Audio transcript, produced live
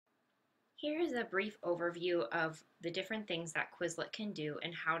Here is a brief overview of the different things that Quizlet can do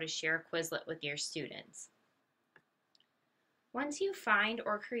and how to share Quizlet with your students. Once you find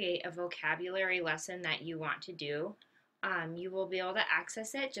or create a vocabulary lesson that you want to do, you will be able to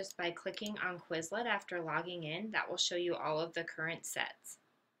access it just by clicking on Quizlet after logging in. That will show you all of the current sets.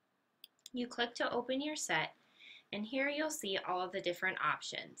 You click to open your set, and here you'll see all of the different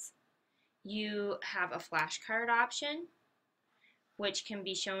options. You have a flashcard option, which can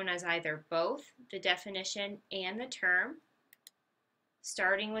be shown as either both the definition and the term,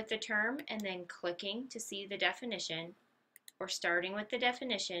 starting with the term and then clicking to see the definition, or starting with the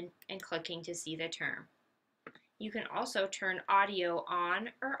definition and clicking to see the term. You can also turn audio on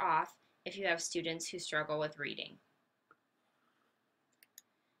or off if you have students who struggle with reading.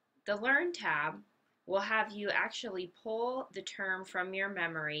 The Learn tab will have you actually pull the term from your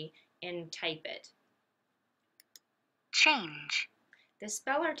memory and type it. Change. The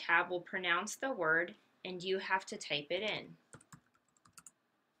Speller tab will pronounce the word and you have to type it in.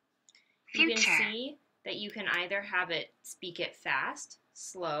 Future. You can see that you can either have it speak it fast,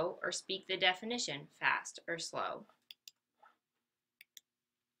 slow, or speak the definition fast or slow.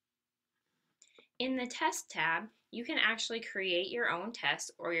 In the Test tab, you can actually create your own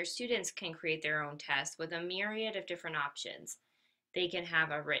test, or your students can create their own test with a myriad of different options. They can have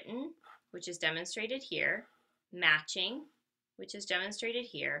a written, which is demonstrated here, matching, which is demonstrated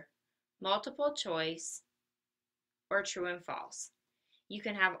here, multiple choice, or true and false. You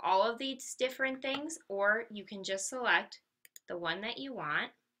can have all of these different things, or you can just select the one that you want,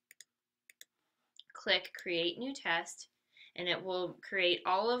 click Create New Test, and it will create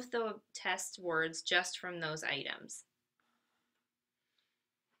all of the test words just from those items.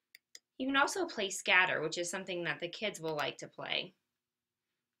 You can also play scatter, which is something that the kids will like to play.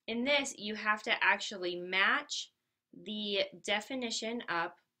 In this, you have to actually match the definition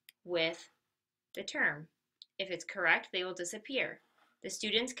up with the term. If it's correct, they will disappear. The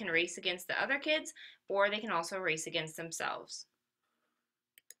students can race against the other kids, or they can also race against themselves.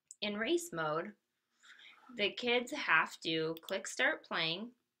 In race mode, the kids have to click Start Playing,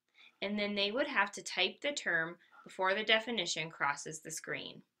 and then they would have to type the term before the definition crosses the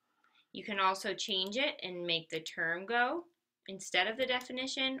screen. You can also change it and make the term go instead of the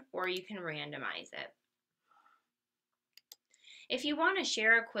definition, or you can randomize it. If you want to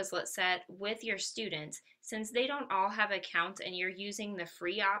share a Quizlet set with your students, since they don't all have accounts and you're using the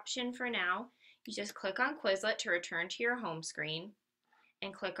free option for now, you just click on Quizlet to return to your home screen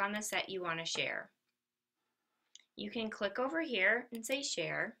and click on the set you want to share. You can click over here and say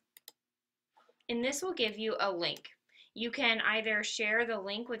Share, and this will give you a link. You can either share the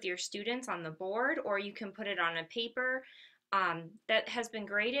link with your students on the board, or you can put it on a paper that has been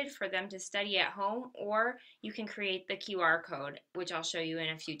graded for them to study at home, or you can create the QR code, which I'll show you in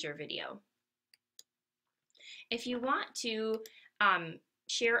a future video. If you want to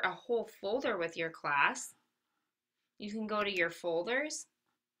share a whole folder with your class, you can go to your folders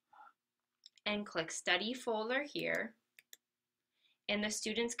and click Study Folder here, and the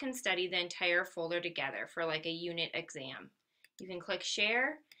students can study the entire folder together for like a unit exam. You can click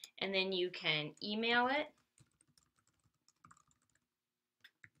Share, and then you can email it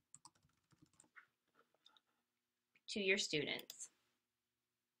to your students.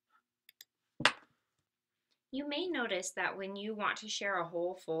 You may notice that when you want to share a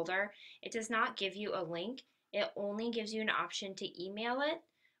whole folder, it does not give you a link. It only gives you an option to email it.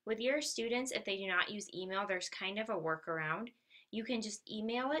 With your students, if they do not use email, there's kind of a workaround. You can just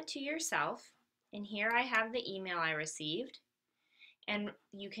email it to yourself, and here I have the email I received, and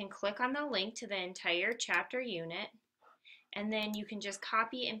you can click on the link to the entire chapter unit, and then you can just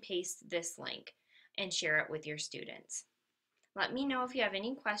copy and paste this link and share it with your students. Let me know if you have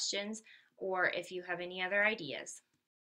any questions or if you have any other ideas.